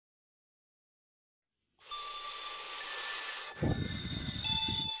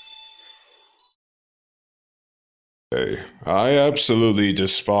I absolutely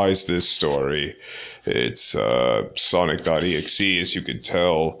despise this story. It's Sonic.exe, as you could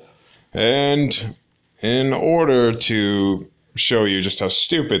tell. And in order to show you just how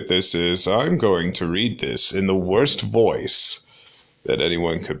stupid this is, I'm going to read this in the worst voice that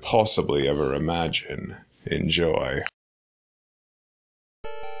anyone could possibly ever imagine. Enjoy.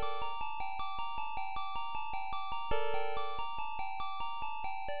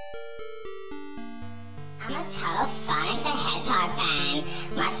 I'm a total Sonic the Hedgehog fan,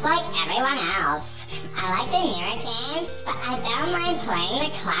 much like everyone else. I like the newer games, but I don't mind playing the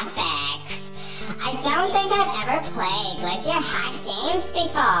classics. I don't think I've ever played glitchy or hack games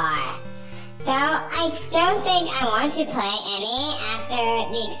before. Though I don't think I want to play any after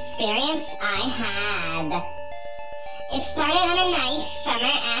the experience I had. It started on a nice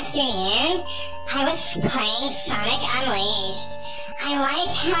summer afternoon. I was playing Sonic Unleashed. I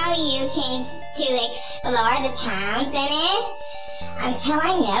liked how you can explore the towns in it, until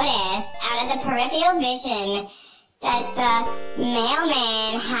I noticed out of the peripheral vision that the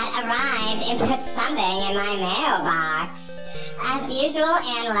mailman had arrived and put something in my mailbox, as usual,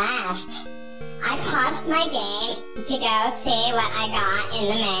 and left. I paused my game to go see what I got in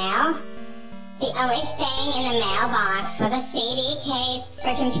the mail. The only thing in the mailbox was a CD case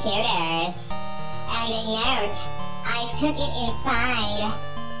for computers, and a note. I took it inside.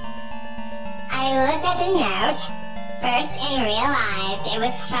 I looked at the note first and realized it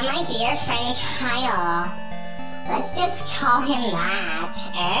was from my dear friend Kyle. Let's just call him that.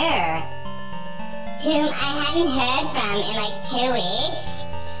 Whom I hadn't heard from in like 2 weeks.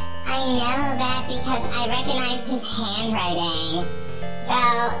 I know that because I recognized his handwriting.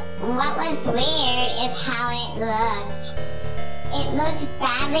 Though, what was weird is how it looked. It looked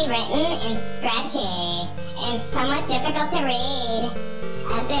badly written and scratchy, and somewhat difficult to read.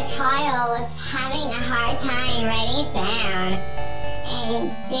 As if Kyle was having a hard time writing it down,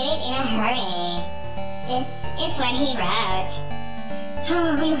 and did it in a hurry. This is what he wrote.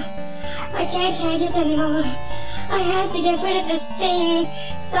 Tom, I can't take it anymore. I had to get rid of this thing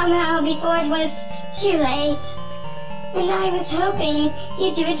somehow before it was too late. And I was hoping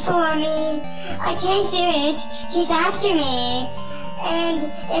you'd do it for me. I can't do it. He's after me. And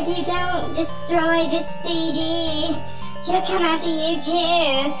if you don't destroy this CD, he'll come after you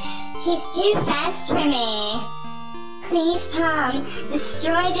too. He's too fast for me. Please, Tom,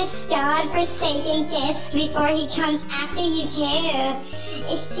 destroy this god-forsaken disc before he comes after you too.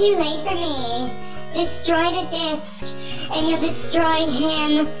 It's too late for me. Destroy the disc, and you'll destroy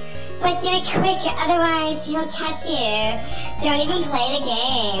him. But do it quick, otherwise he'll catch you. Don't even play the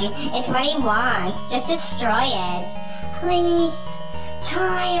game. It's what he wants. Just destroy it. Please,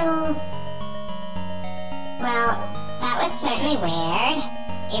 Kyle. Well, that was certainly weird.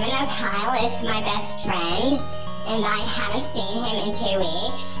 Even though Kyle is my best friend, and I haven't seen him in 2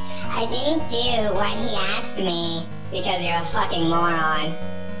 weeks, I didn't do what he asked me, because you're a fucking moron.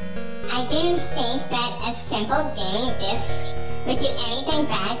 I didn't think that a simple gaming disc would do anything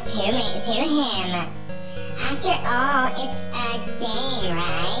bad to him. After all, it's a game,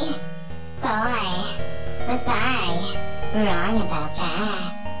 right? Boy, was I wrong about that.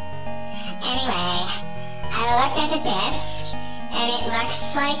 Anyway, I looked at the disc, and it looks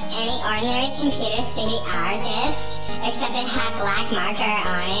like any ordinary computer CD-R disc, except it had black marker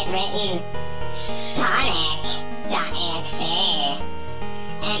on it written Sonic.exe.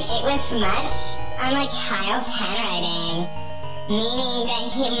 And it was much unlike Kyle's handwriting, meaning that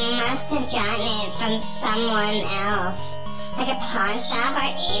he must have gotten it from someone else, like a pawn shop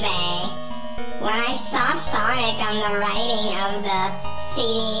or eBay. When I saw Sonic on the writing of the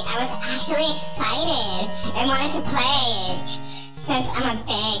CD, I was actually excited and wanted to play it, since I'm a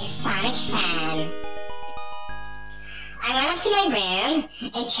big Sonic fan. I went up to my room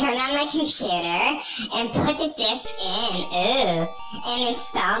and turned on my computer and put the disc in, and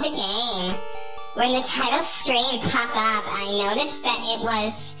installed the game. When the title screen popped up, I noticed that it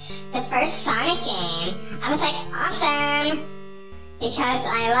was the first Sonic game. I was like, awesome! Because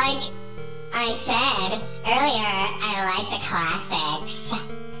like I said earlier, I like the classics.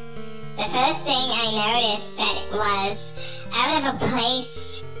 The first thing I noticed that was out of a place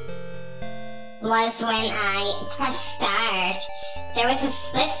was when I pressed start. There was a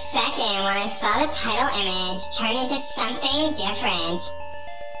split second when I saw the title image turn into something different.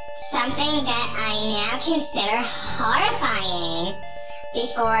 Something that I now consider horrifying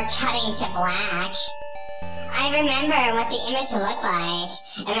before cutting to black. I remember what the image looked like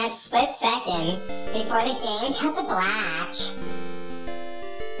in that split second before the game cut to black.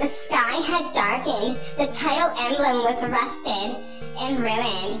 The sky had darkened, the title emblem was rusted and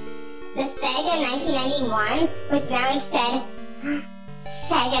ruined. The Sega 1991 was now instead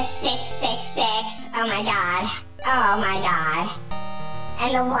Sega 666. Oh my god. Oh my god.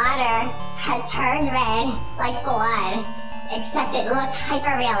 And the water had turned red like blood, except it looked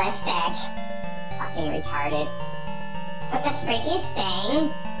hyper-realistic. Fucking retarded. But the freakiest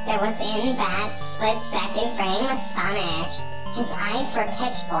thing that was in that split-second frame was Sonic. His eyes were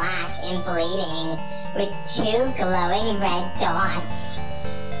pitch black and bleeding, with two glowing red dots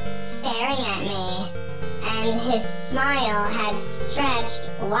staring at me, and his smile had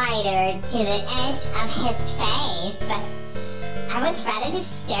stretched wider to the edge of his face. I was rather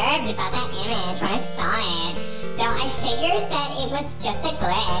disturbed about that image when I saw it, though I figured that it was just a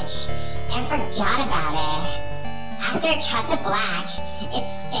glitch, and forgot about it. After it cut to black, it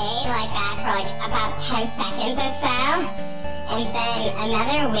stayed like that for like about 10 seconds or so. And then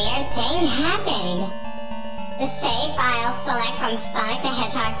another weird thing happened. The save file select from Sonic the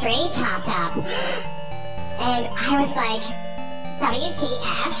Hedgehog 3 popped up. And I was like,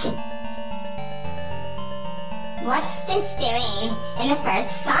 WTF? What's this doing in the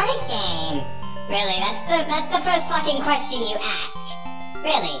first Sonic game? Really, that's the first fucking question you ask.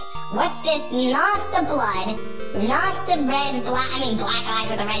 Really, what's this? Not the blood, not the black eyes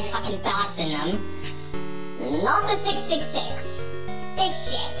with the red fucking dots in them. Not the 666. This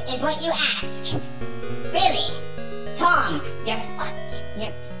shit is what you ask. Really? Tom,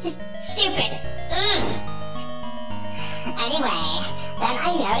 you're just stupid. Ugh. Anyway, then I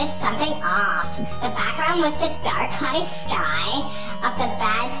noticed something off. The background was the dark cloudy sky of the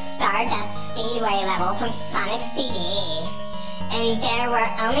bad Stardust Speedway level from Sonic CD. And there were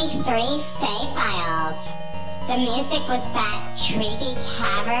only 3 save files. The music was that creepy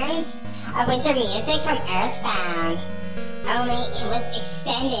Caverns of Winter music from Earthbound, only it was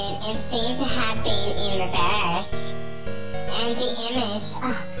extended and seemed to have been in reverse. And the image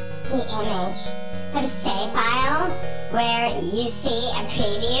for the save file, where you see a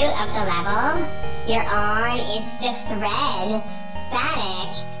preview of the level you're on, is just red,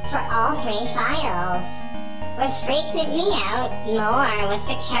 static, for all 3 files. What freaked me out more was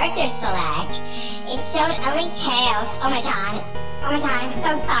the character select. It showed only Tails. Oh my god, I'm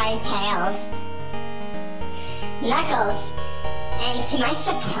so sorry, Tails. Knuckles, and to my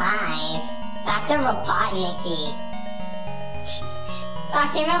surprise, Dr. Robotnik.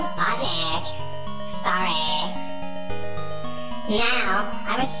 Dr. Robotnik. Sorry. Now,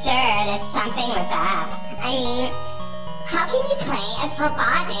 I was sure that something was up. I mean, how can you play as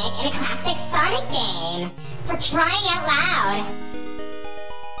Robotnik in a classic Sonic game? For crying out loud!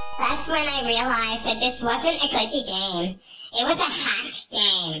 That's when I realized that this wasn't a glitchy game. It was a hack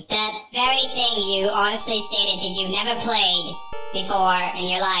game. The very thing you honestly stated that you never played before in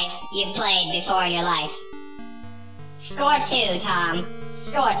your life. You've played before in your life. Score 2, Tom.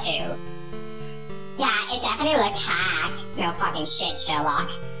 Score 2. Yeah, it definitely looked hacked. No fucking shit, Sherlock.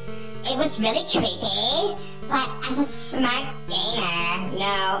 It was really creepy, but as a smart gamer,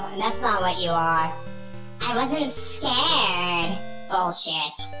 no, that's not what you are. I wasn't scared.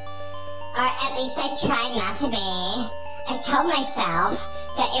 Bullshit. Or at least I tried not to be. I told myself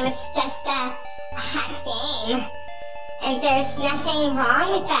that it was just a hack game, and there's nothing wrong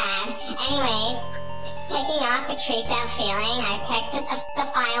with that. Anyways, shaking off the creeped out feeling, I picked the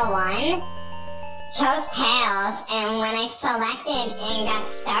file 1, chose Tails, and when I selected and got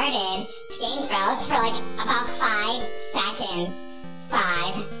started, the game froze for like about 5 seconds.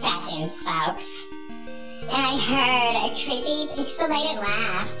 5 seconds, folks. And I heard a creepy pixelated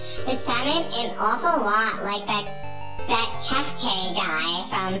laugh that sounded an awful lot like that Kefke guy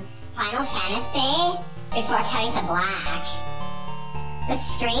from Final Fantasy before cutting to black. The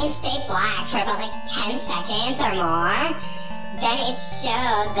screen stayed black for about like 10 seconds or more. Then it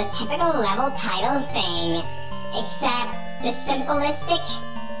showed the typical level title thing, except the simplistic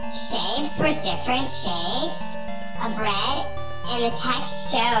shapes were different shades of red, and the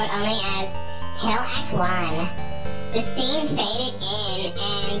text showed only as Hill Act 1. The scene faded in,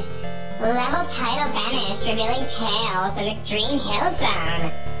 and level title vanished, revealing Tails in the Green Hill Zone.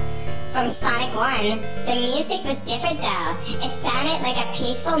 From Sonic 1, the music was different though. It sounded like a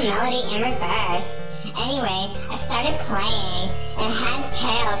peaceful melody in reverse. Anyway, I started playing, and had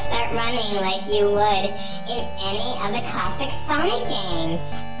Tails start running like you would in any of the classic Sonic games.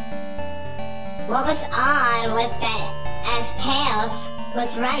 What was odd was that as Tails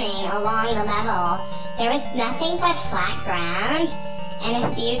was running along the level, there was nothing but flat ground and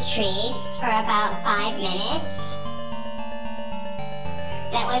a few trees for about 5 minutes.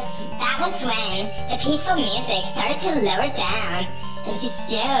 That was when the peaceful music started to lower down, into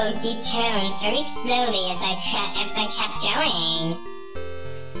slow, deep tones very slowly as I kept going.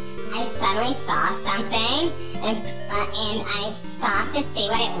 I suddenly saw something, and I stopped to see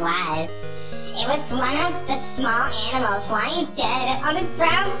what it was. It was one of the small animals lying dead on the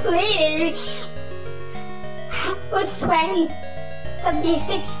ground bleeding. Was when the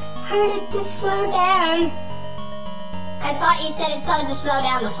music started to slow down. I thought you said it started to slow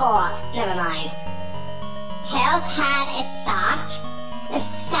down before. Never mind. Tails had a shocked and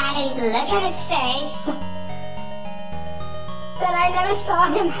saddened look on his face that I never saw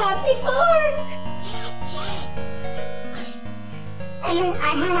him have before. And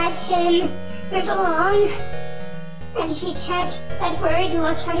I had him move along, and he kept that worried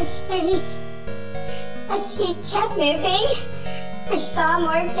look on his face. As he kept moving, I saw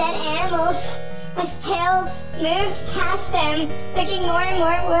more dead animals. As Tails moved past them, looking more and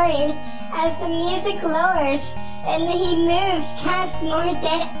more worried as the music lowers and he moves past more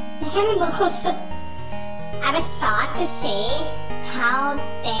dead animals. I was shocked to see how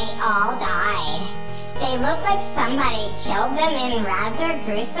they all died. They looked like somebody killed them in rather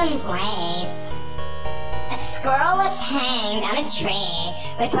gruesome ways. A squirrel was hanged on a tree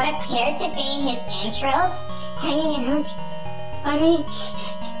with what appeared to be his entrails hanging out on each,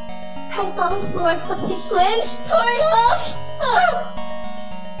 and all 4 of his limbs torn off.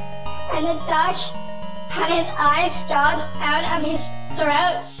 And the duck had his eyes gouged out of his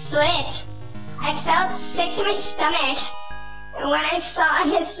throat slit. I felt sick to my stomach when I saw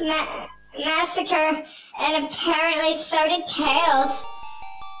his massacre, and apparently so did Tails.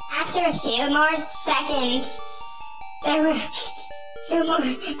 After a few more seconds, there were 2 more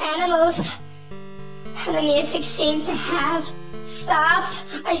animals, and the music seemed to have stopped.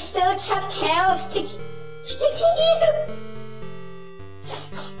 I still kept Tails to continue.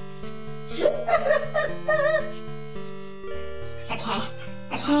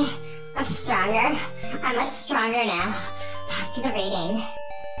 Okay, I'm stronger. I'm much stronger now. Back to the reading.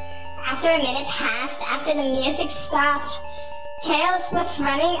 After a minute passed, after the music stopped, Tails was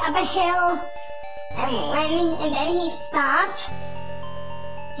running up a hill, and then he stopped.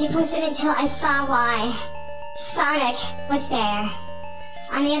 It wasn't until I saw why. Sonic was there,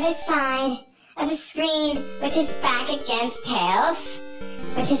 on the other side of the screen, with his back against Tails,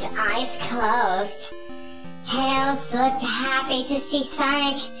 with his eyes closed. Tails looked happy to see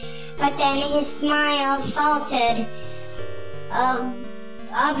Sonic, but then his smile faltered.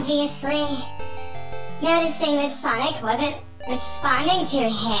 Obviously, noticing that Sonic wasn't responding to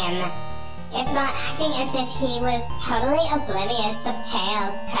him, if not acting as if he was totally oblivious of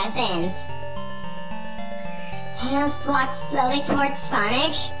Tails' presence. Tails walked slowly towards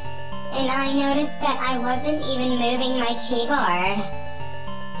Sonic, and I noticed that I wasn't even moving my keyboard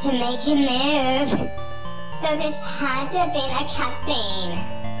to make him move. So this had to have been a cutscene.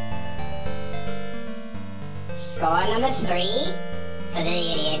 Score number 3 for the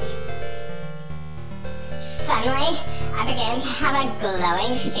idiot. Suddenly, I began to have a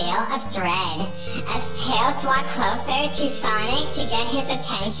glowing feel of dread. As Tails walked closer to Sonic to get his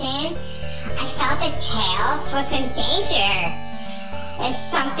attention, I felt that Tails was in danger, and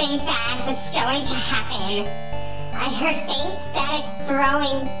something bad was going to happen. I heard faint static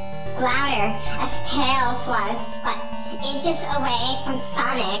growing louder as Tails was but inches away from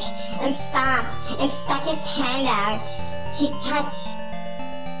Sonic, and stopped and stuck his hand out to touch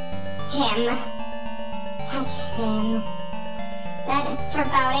him. That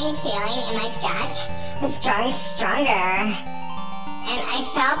foreboding feeling in my gut was growing stronger, and I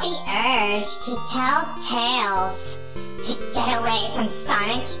felt the urge to tell Tails to get away from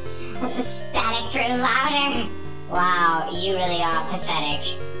Sonic as the static grew louder. Wow, you really are pathetic.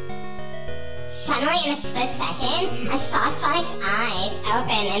 Suddenly, in a split second, I saw Sonic's eyes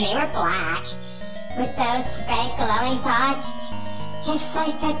open, and they were black, with those red glowing dots, just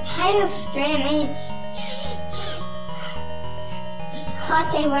like the title screen. Thought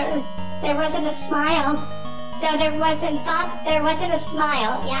there wasn't a smile. Thought there wasn't a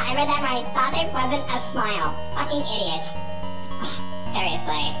smile. Yeah, I read that right. Thought there wasn't a smile. Fucking idiot.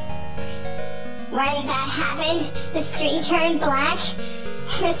 Seriously. When that happened, the screen turned black,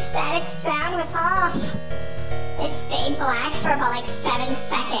 and the static sound was off. It stayed black for about like 7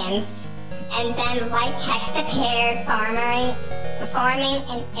 seconds, and then white text appeared, forming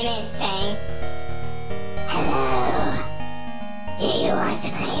an image saying, "Hello. Do you want to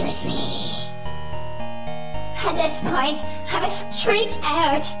play with me?" At this point, I was freaked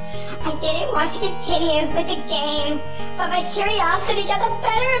out. I didn't want to continue with the game, but my curiosity got the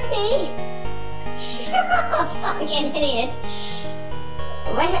better of me. Fucking idiot.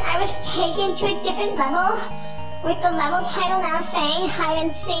 When I was taken to a different level, with the level title now saying Hide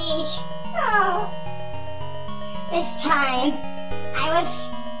and Seek. Oh. This time, I was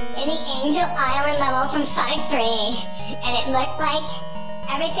in the Angel Island level from Sonic 3, and it looked like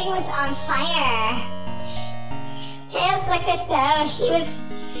everything was on fire. Tails looked as though he was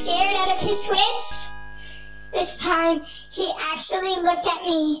scared out of his wits. This time, he actually looked at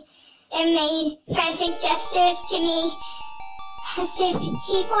me and made frantic gestures to me as if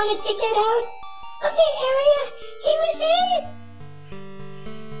he wanted to get out of the area he was in.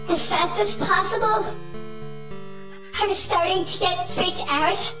 As fast as possible, I was starting to get freaked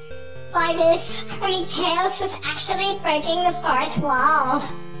out by this. Tails was actually breaking the fourth wall.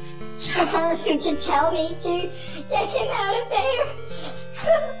 Trying to tell me to get him out of there.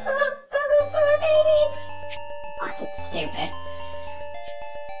 Poor baby. Fucking stupid.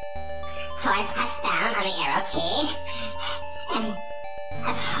 So I pressed down on the arrow key, and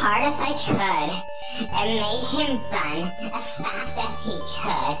as hard as I could, and made him run as fast as he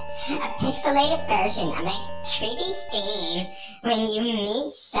could. A pixelated version of a creepy scene when you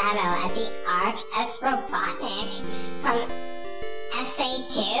meet Shadow at the Ark as Robotnik from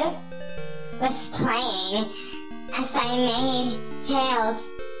SA2 was playing as I made Tails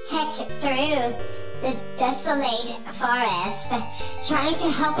trek through the desolate forest, trying to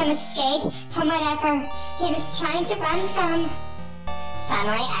help him escape from whatever he was trying to run from.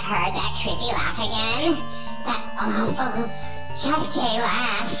 Suddenly I heard that creepy laugh again, that awful Jeff K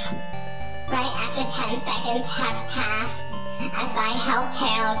laugh. Right after 10 seconds have passed, as I helped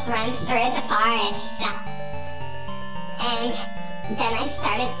Tails run through the forest. And then I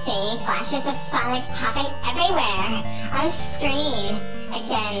started seeing flashes of Sonic popping everywhere on screen,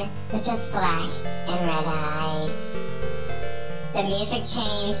 again with just black and red eyes. The music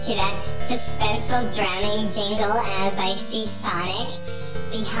changed to that suspenseful drowning jingle as I see Sonic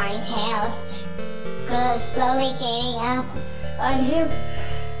behind Tails, slowly gaining up on him,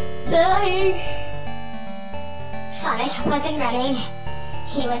 dying. Sonic wasn't running,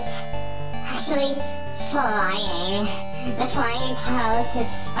 he was actually flying. The flying pose his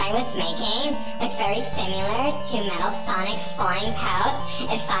sprite was making looked very similar to Metal Sonic's flying pose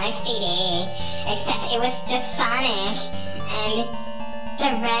in Sonic CD, except it was just Sonic, and the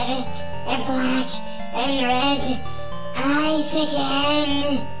red and black and red eyes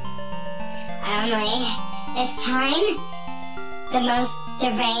again. Only, this time, the most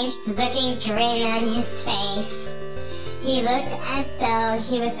deranged looking grin on his face. He looked as though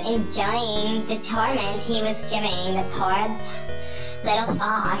he was enjoying the torment he was giving the poor little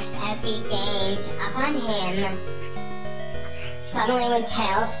fox as he gained upon him. Suddenly when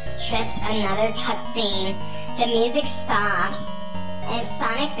Tails tripped another cutscene, the music stopped, and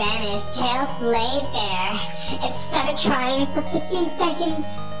Sonic vanished. Tails laid there. It started crying for 15 seconds.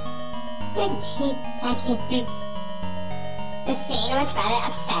 15 seconds. The scene was rather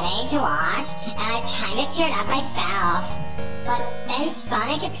upsetting to watch, and I kind of teared up myself. But then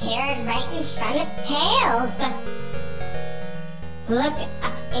Sonic appeared right in front of Tails. Looked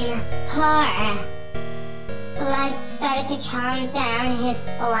up in horror. Blood started to calm down his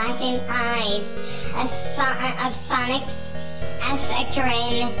blackened eyes as Sonic's as a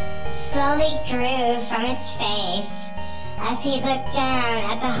grin slowly grew from his face as he looked down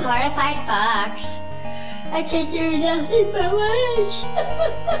at the horrified fox. I could do nothing but watch.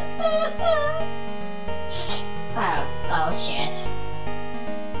 Oh, bullshit.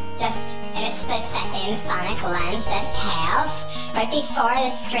 Just in a split second, Sonic lunged at Tails right before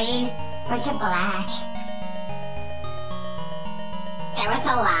the screen went to black. There was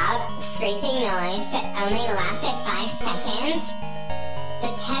a loud, screeching noise that only lasted 5 seconds.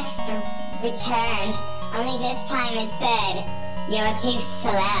 The text returned, only this time it said, "You're too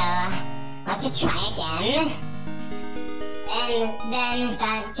slow. Want to try again?" And then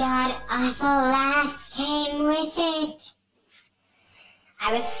that god-awful laugh came with it.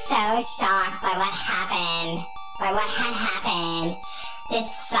 I was so shocked by what happened, by what had happened. Did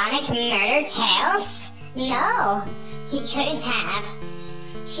Sonic murder Tails? No, he couldn't have.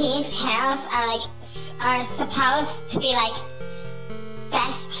 He and Tails are supposed to be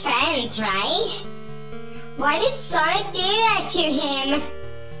best friends, right? Why did Sonic do that to him?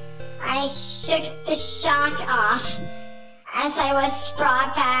 I shook the shock off as I was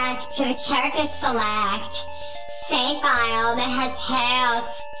brought back to the character select. Save file that had Tails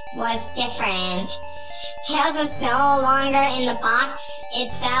was different. Tails was no longer in the box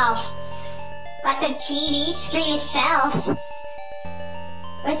itself, but the TV screen itself,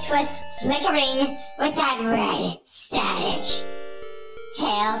 which was flickering with that red static.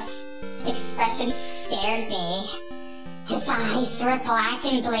 Tails' expression scared me. His eyes were black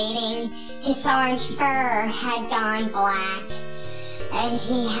and bleeding, his orange fur had gone black, and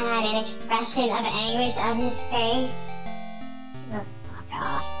he had an expression of anguish on his face. Oh, fuck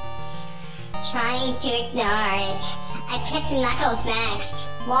off. Trying to ignore it, I picked Knuckles next.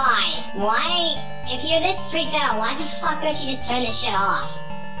 Why? Why? If you're this freaked out, why the fuck don't you just turn this shit off?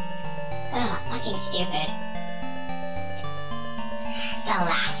 Ugh, fucking stupid. The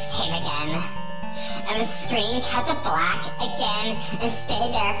laugh came again, and the screen cut to black again and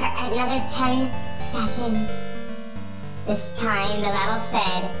stayed there for another 10 seconds. This time the level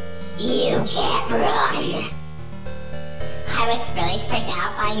said, "You can't run." I was really freaked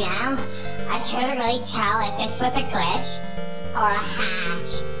out by now. I couldn't really tell if this was a glitch or a hack,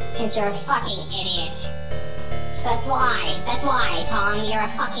 cause you're a fucking idiot. So that's why, Tom, you're a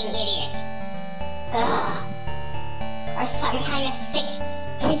fucking idiot. Ugh. Or some kind of sick,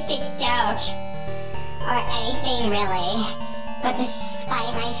 twisted joke. Or anything really. But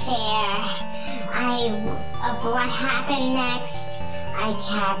despite my fear, of what happened next, I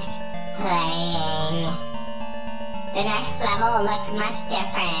kept playing. The next level looked much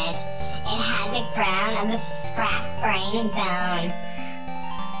different. It had the ground of the scrap brain zone.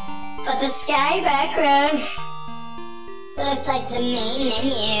 But the sky background looked like the main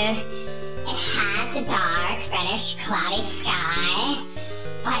menu. It had the dark, reddish, cloudy sky,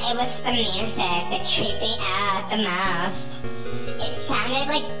 but it was the music that creeped me out the most. It sounded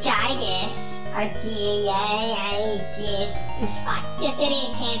like Gygus, or Gygus. Fuck, this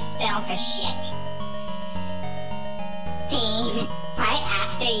idiot can't spell for shit. Theme, right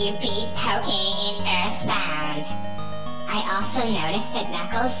after you beat Pokey in Earthbound. I also noticed that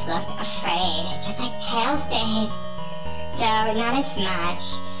Knuckles looked afraid, just like Tails did. Though not as much.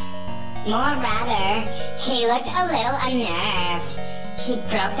 More rather, he looked a little unnerved. He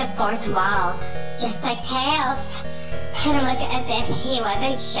broke the fourth wall, just like Tails. Kinda looked as if he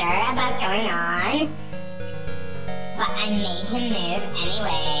wasn't sure about going on. But I made him move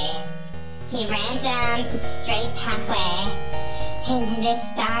anyway. He ran down the straight pathway into this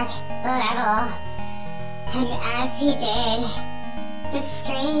dark level. And as he did, the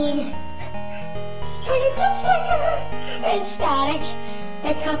screen started to flicker and static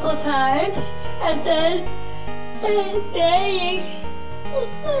a couple times, and then the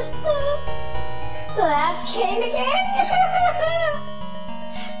laugh came again.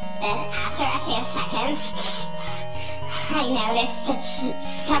 Then after a few seconds, I noticed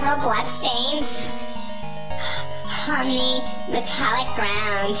several bloodstains on the metallic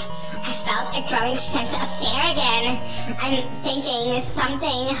ground. I felt a growing sense of fear again. I'm thinking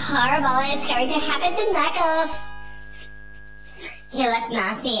something horrible is going to happen to Knuckles. He looked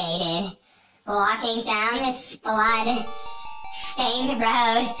nauseated, walking down this blood-stained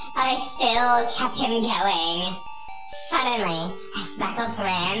road, but I still kept him going. Suddenly, as Knuckles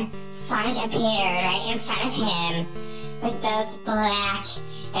ran, Sonic appeared right in front of him, with those black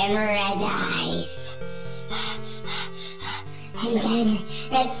and red eyes. And then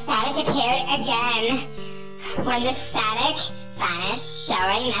the static appeared again. When the static vanished,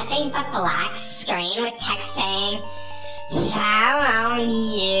 showing nothing but black screen with text saying, "Found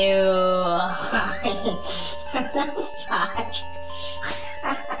you." Fuck.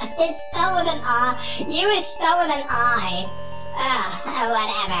 It's spelled with an I. You is spelled with an I.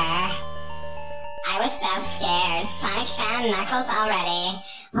 Whatever. I was so scared. Sonic found Knuckles already.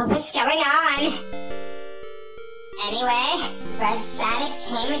 What was going on? Anyway, red static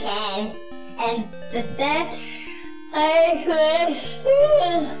came again, and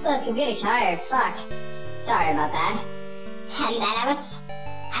look, I'm getting tired. Fuck. Sorry about that. And then I was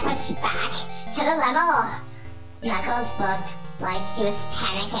back to the level. Knuckles looked like he was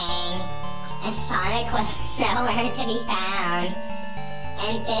panicking, and Sonic was nowhere to be found.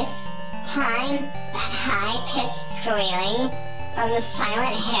 And this time, that high-pitched squealing from the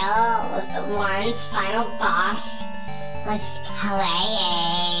Silent Hill, one's final boss, was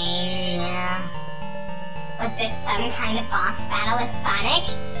playing. Was this some kind of boss battle with Sonic?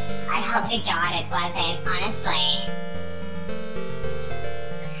 I hope to God it wasn't, honestly.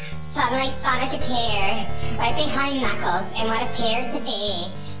 Suddenly Sonic appeared, right behind Knuckles, in what appeared to be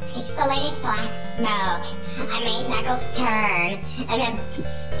pixelated black smoke. I made Knuckles turn, and then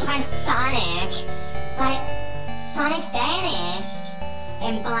punched Sonic, but Sonic vanished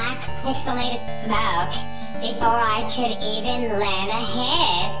in black pixelated smoke before I could even land a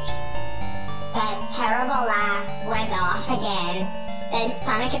hit. That terrible laugh went off again. Then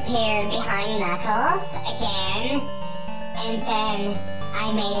Sonic appeared behind Knuckles again, and then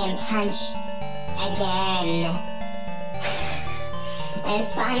I made him punch again. and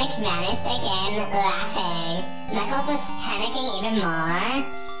Sonic vanished again, laughing. Knuckles was panicking even more,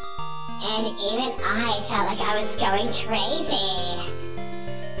 and even I felt like I was going crazy.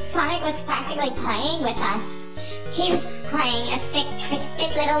 Sonic was practically playing with us. He was playing a sick,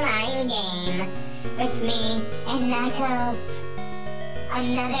 twisted little mind game with me and Knuckles.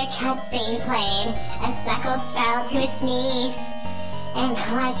 Another cutscene played as Knuckles fell to his knees and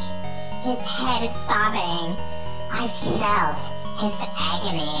clutched his head sobbing. I felt his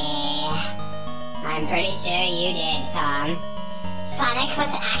agony. I'm pretty sure you did, Tom. Sonic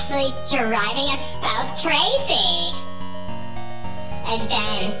was actually driving us both crazy. And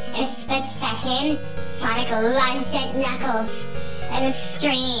then, in a split second, Sonic lunged at Knuckles, and the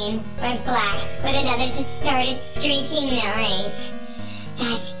screen went black with another distorted screeching noise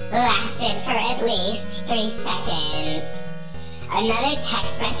that lasted for at least 3 seconds. Another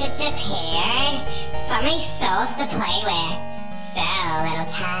text message appeared. So many souls to play with. So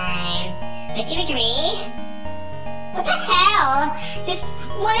little time. Would you agree? What the hell? Just,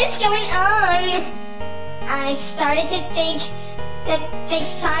 what is going on? I started to think that Big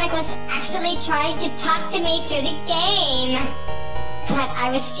Sonic was actually trying to talk to me through the game. But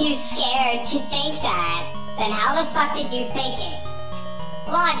I was too scared to think that. Then how the fuck did you think it?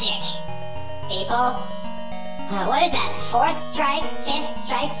 Logic. People. What is that? 4th strike, 5th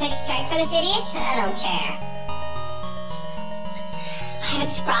strike, 6th strike for this idiot? I don't care. I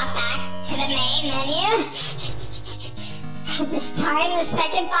was brought back to the main menu. And this time the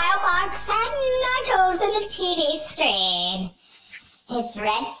second file box had Knuckles in the TV screen. His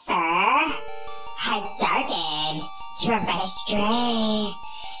red fur had darkened to a reddish gray.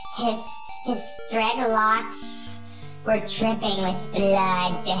 His dreadlocks were dripping with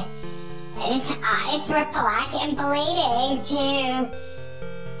blood. And his eyes were black and bleeding, too.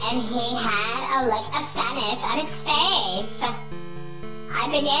 And he had a look of sadness on his face. I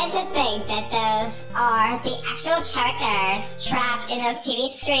began to think that those are the actual characters trapped in those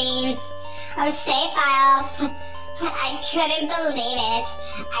TV screens or the save files, but I couldn't believe it.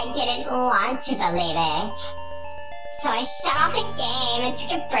 I didn't want to believe it. So I shut off the game and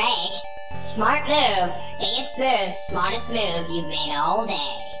took a break. Smart move. Biggest move, smartest move you've made all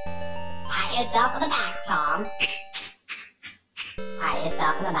day. Pat yourself on the back, Tom. Pat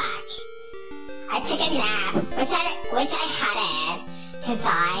yourself on the back. I took a nap, wish I hadn't, because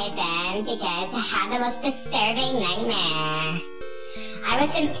I then began to have the most disturbing nightmare. I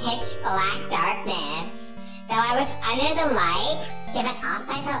was in pitch black darkness, though I was under the light, given off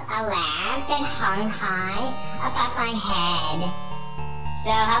by a lamp that hung high above my head.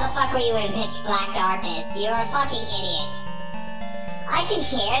 So how the fuck were you in pitch black darkness? You're a fucking idiot. I could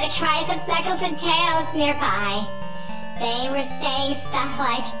hear the cries of Knuckles and Tails nearby. They were saying stuff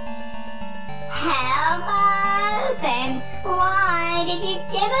like, "Help us!" and "Why did you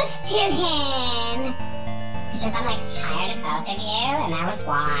give us to him?" Because I'm like tired of both of you, and that was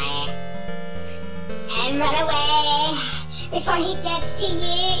why. And run away before he gets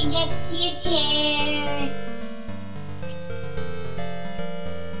you too.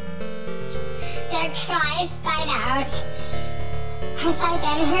 Their cries died out. As I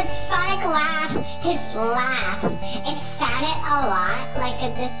then heard Sonic laugh, his laugh. It sounded a lot like a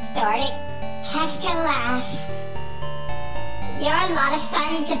distorted Kafka laugh. You're a lot of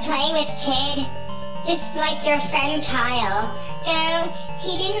fun to play with, kid. Just like your friend Kyle, though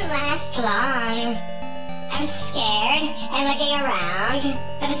he didn't last long. I'm scared and looking around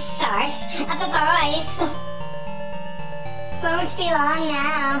for the source of the voice. Won't be long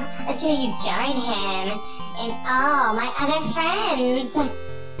now until you join him and all my other friends.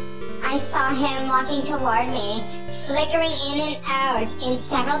 I saw him walking toward me, flickering in and out in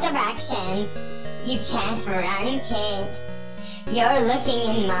several directions. You can't run, kid. You're looking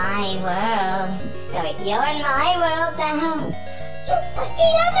in my world. No, wait, you're in my world now, just like the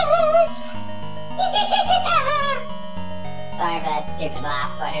others. Sorry for that stupid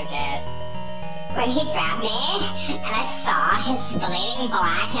laugh, but who cares? When he grabbed me, and I saw his bleeding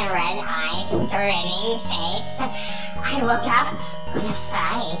black and red-eyed, grinning face, I woke up with a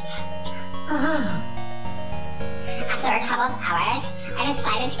fright. After a couple of hours, I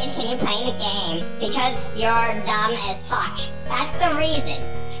decided to continue playing the game, because you're dumb as fuck. That's the reason.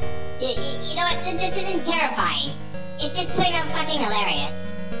 You know what, this isn't terrifying. It's just plain out fucking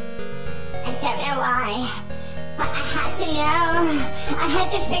hilarious. I don't know why. But I had to know. I had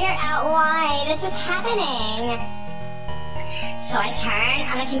to figure out why this was happening. So I turned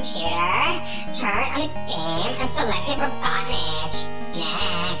on the computer, turned on the game, and selected Robotnik.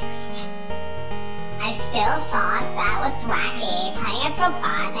 Next. I still thought that was wacky, playing as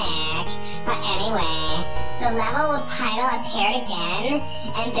Robotnik. But anyway, the level title appeared again,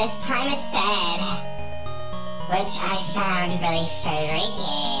 and this time it said, which I found really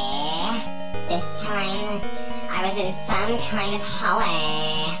freaky. This time, I was in some kind of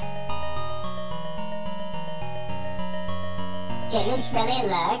hallway. Didn't really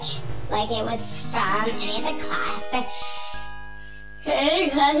look like it was from any of the class. Any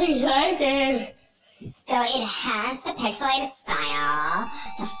classic. So it has the pixelated style.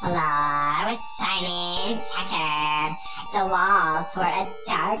 The floor was shiny and checkered. The walls were a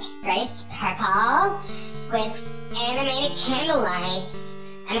dark grayish purple with animated candlelights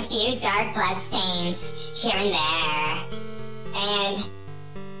and a few dark blood stains here and there. And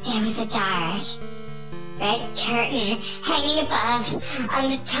there was a dark red curtain hanging above on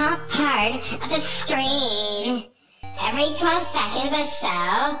the top part of the screen. Every 12 seconds or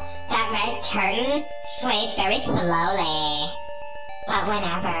so, that red curtain sways very slowly. But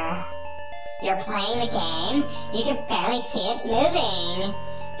whenever you're playing the game, you can barely see it moving.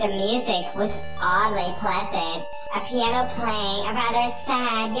 The music was oddly pleasant, a piano playing a rather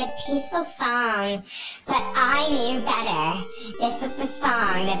sad yet peaceful song. But I knew better. This was the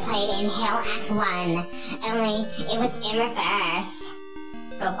song that played in Hill Act 1, only it was in reverse.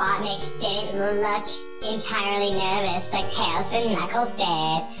 Robotnik didn't look entirely nervous like Tails and Knuckles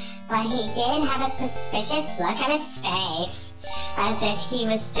did, but he did have a suspicious look on his face, as if he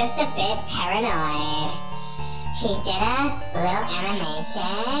was just a bit paranoid. He did a little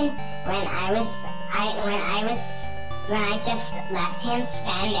animation when I just left him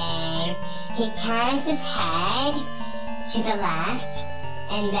standing. He turns his head to the left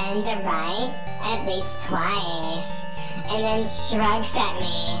and then the right at least twice, and then shrugs at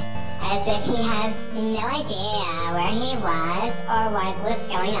me as if he has no idea where he was or what was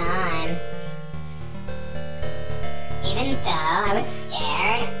going on. Even though I was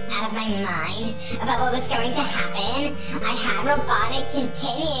scared out of my mind about what was going to happen, I had Robotnik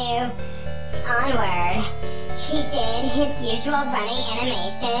continue onward. He did his usual running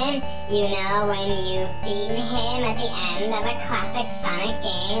animation, you know, when you've beaten him at the end of a classic Sonic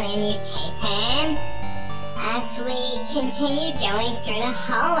game and you chase him. As we continued going through the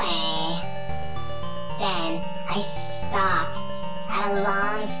hallway, then I stopped at a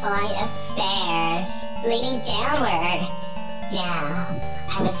long flight of stairs leading downward. Now,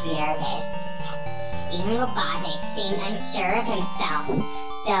 I was nervous. Even Robotnik seemed unsure of himself,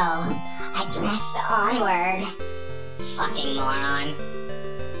 though I pressed onward. Fucking moron.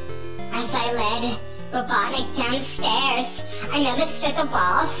 As I led Robotnik down the stairs, I noticed that the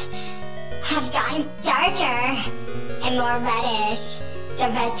walls have gotten darker and more reddish. The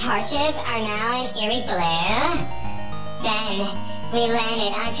red torches are now an eerie blue. Then we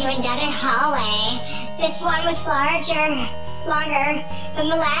landed onto another hallway. This one was longer than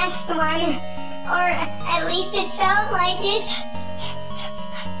the last one, or at least it felt like it.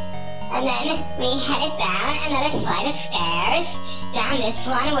 And then we headed down another flight of stairs. Down this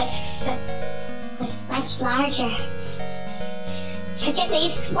one was much larger. Took at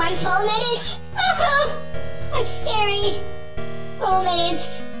least 1 full minute. That's scary. Full minutes.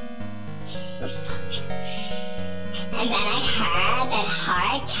 And then I heard that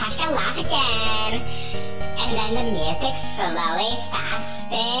horrid Kafka laugh again. And then the music slowly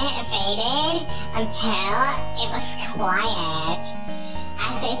faded until it was quiet.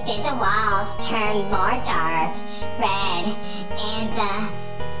 As it did, the walls turned more dark, red, and the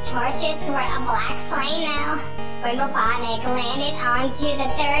torches were a black flame now. When Robotnik landed onto the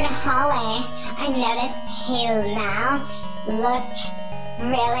third hallway, I noticed he now looked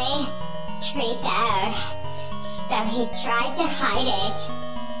really creeped out. So he tried to hide it.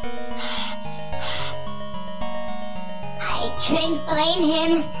 I couldn't blame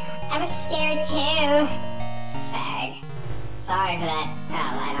him. I was scared too. Fag. Sorry for that. Oh,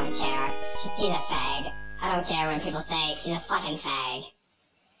 I don't care. Just he's a fag. I don't care when people say he's a fucking fag.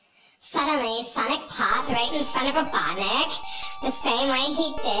 Suddenly, Sonic popped right in front of Robotnik, the same way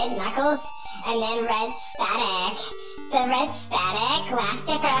he did Knuckles, and then red static. The red static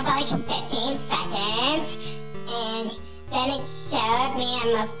lasted for about like 15 seconds, and then it showed me a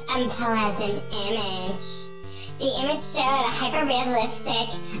most unpleasant image. The image showed a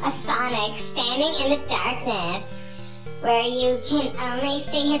hyper-realistic Sonic standing in the darkness, where you can only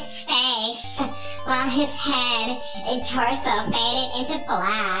see his face, while his head and torso faded into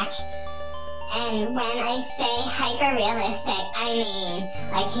black. And when I say hyper-realistic, I mean,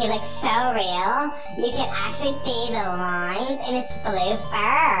 like he looks so real, you can actually see the lines in its blue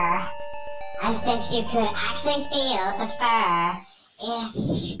fur. As if you could actually feel the fur if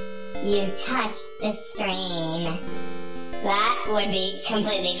you touched the screen. That would be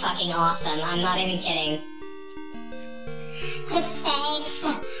completely fucking awesome, I'm not even kidding. his face.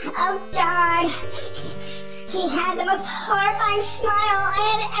 Oh God. He had the most horrifying smile I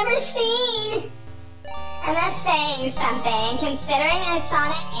had ever seen. And that's saying something, considering I saw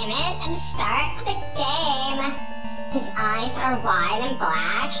that image at the start of the game. His eyes are wide and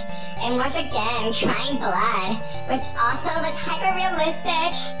black, and once again crying blood, which also looks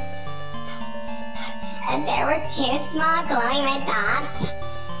hyper-realistic. And there were two small glowing red dots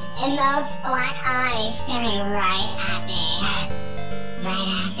in those black eyes staring right at me. Right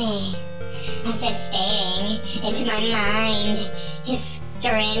at me. As if staring into my mind. His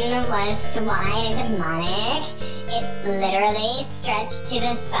grin was wide and demonic. It literally stretched to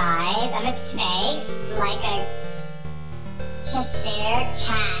the size of its face like a Cheshire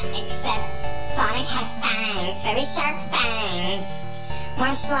cat, except Sonic had fangs, very sharp fangs.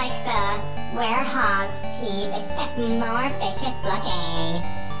 Much like the werehog's teeth, except more vicious looking.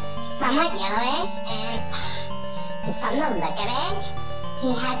 Somewhat yellowish, and from the look of it, he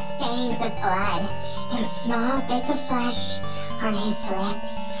had stains of blood and small bits of flesh on his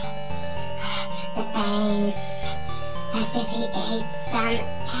lips. The fangs, as if he ate some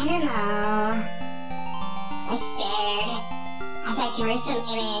animal. I stared at that gruesome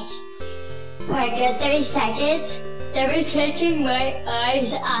image for a good 30 seconds, never taking my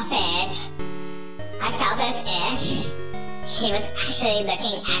eyes off it. I felt as if he was actually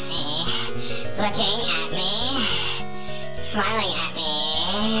looking at me, smiling at me.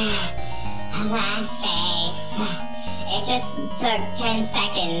 That face. It just took 10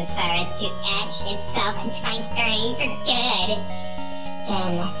 seconds for it to etch itself into my brain for good.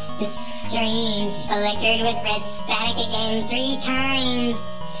 Then the screen flickered with red static again 3 times.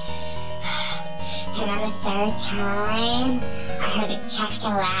 And on the 3rd time, I heard the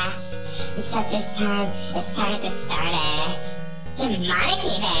Kafka laugh. Except this time, it started to start demonic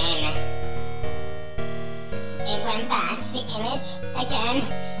even. It went back to the image again,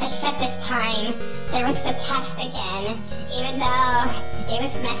 except this time there was the text again, even though it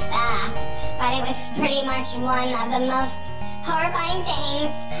was messed up. But it was pretty much one of the most horrifying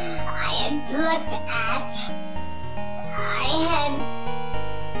things I had looked at.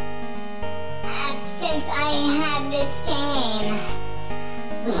 Since I had this game.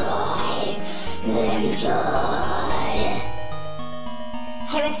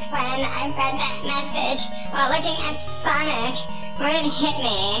 It was when I read that message while looking at Sonic when it hit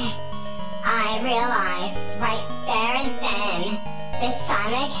me. I realized right there and then this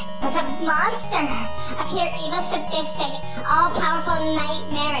Sonic was a monster, a pure evil, sadistic, all-powerful,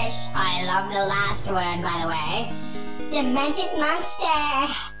 nightmarish, I love the last word by the way, demented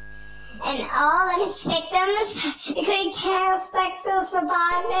monster. And all of his victims, including Tail, Spectral,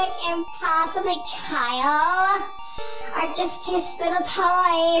 Robotnik, and possibly Kyle, are just his little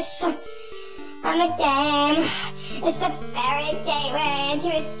toys. And the game is the very gateway into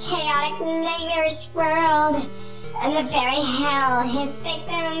his chaotic, nightmarish world, and the very hell his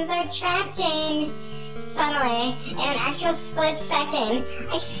victims are trapped in. Suddenly, in an actual split second,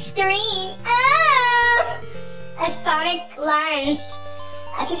 I screamed, "Ah!" as Sonic lunged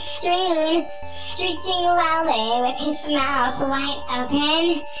at the screen, screeching loudly with his mouth wide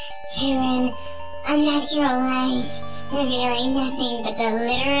open to an unnatural light, revealing nothing but the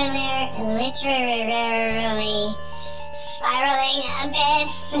literally spiraling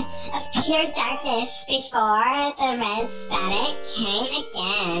abyss of pure darkness before the red static came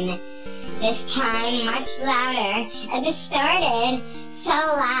again. This time much louder and distorted, so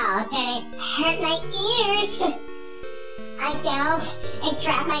loud that it hurt my ears. I yelled and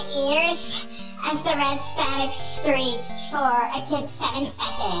grabbed my ears as the red static screeched for a good 7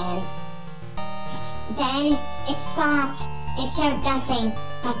 seconds. Then it stopped and showed nothing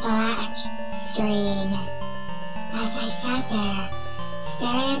but black screen. As I sat there,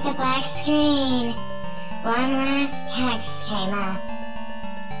 staring at the black screen, one last text came up.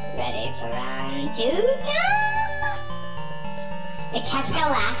 Ready for round 2, Tom? The Kefka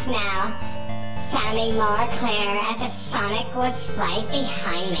laughed now, sounding more clear as if Sonic was right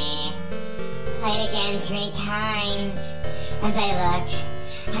behind me. Played again 3 times as I looked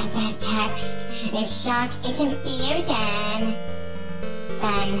at that text in shock and confusion.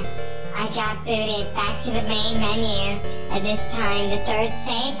 Then I got booted back to the main menu, and this time the 3rd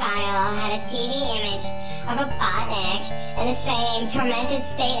save file had a TV image of Robotnik in the same tormented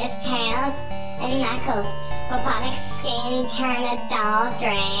state as Tails and Knuckles. Robotnik's skin turned a dull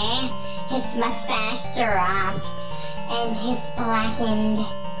gray, his mustache dropped, and had blackened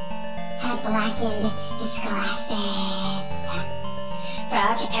his glasses.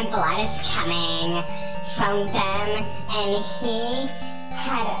 Broke and blood is coming from them, and he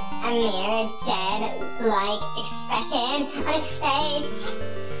had a mere dead childlike expression on his face.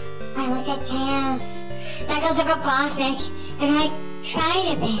 I looked at Tails. Knuckles are robotic, and I cried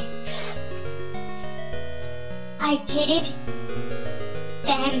a bit. I pitied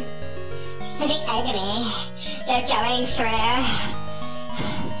them for the agony they're going through.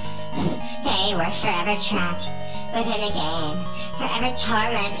 They were forever trapped within the game, forever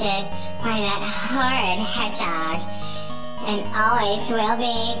tormented by that horrid hedgehog, and always will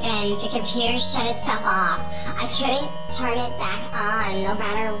be. Then the computer shut itself off. I couldn't turn it back on, no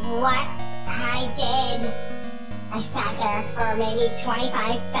matter what I did. I sat there for maybe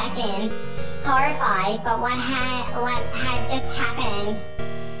 25 seconds, horrified, but what had just happened?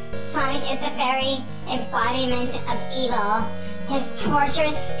 Sonic is the very embodiment of evil. His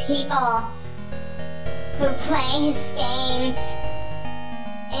torturous people who play his games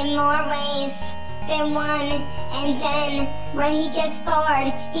in more ways than one, and then when he gets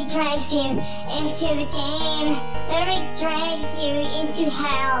bored, he drags you into the game, literally drags you into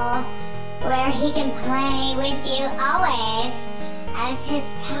hell, where he can play with you always as his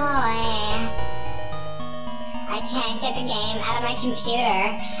toy. I can't get the game out of my computer.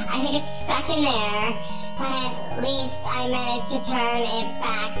 I think it's stuck in there, but at least I managed to turn it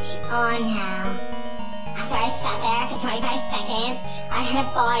back on now. After I sat there for 25 seconds, I heard a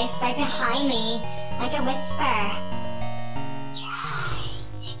voice right behind me, like a whisper. Try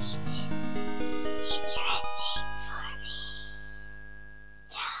to keep this interesting for me.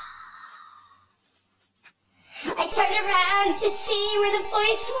 I turned around to see where the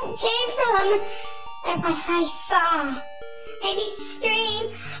voice came from, and I saw baby scream.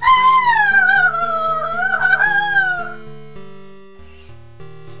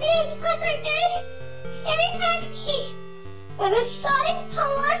 It's good. Staring at me with a Sonic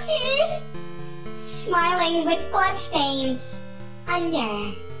plushie, smiling with bloodstains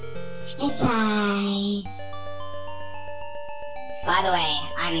under its eyes. By the way,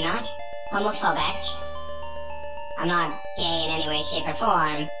 I'm not homophobic. I'm not gay in any way, shape, or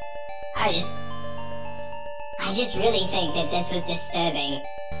form. I just really think that this was disturbing.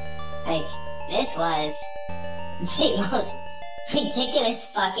 Like, this was the most ridiculous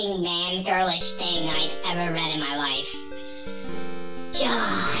fucking man-girlish thing I've ever read in my life.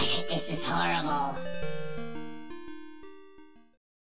 God, this is horrible.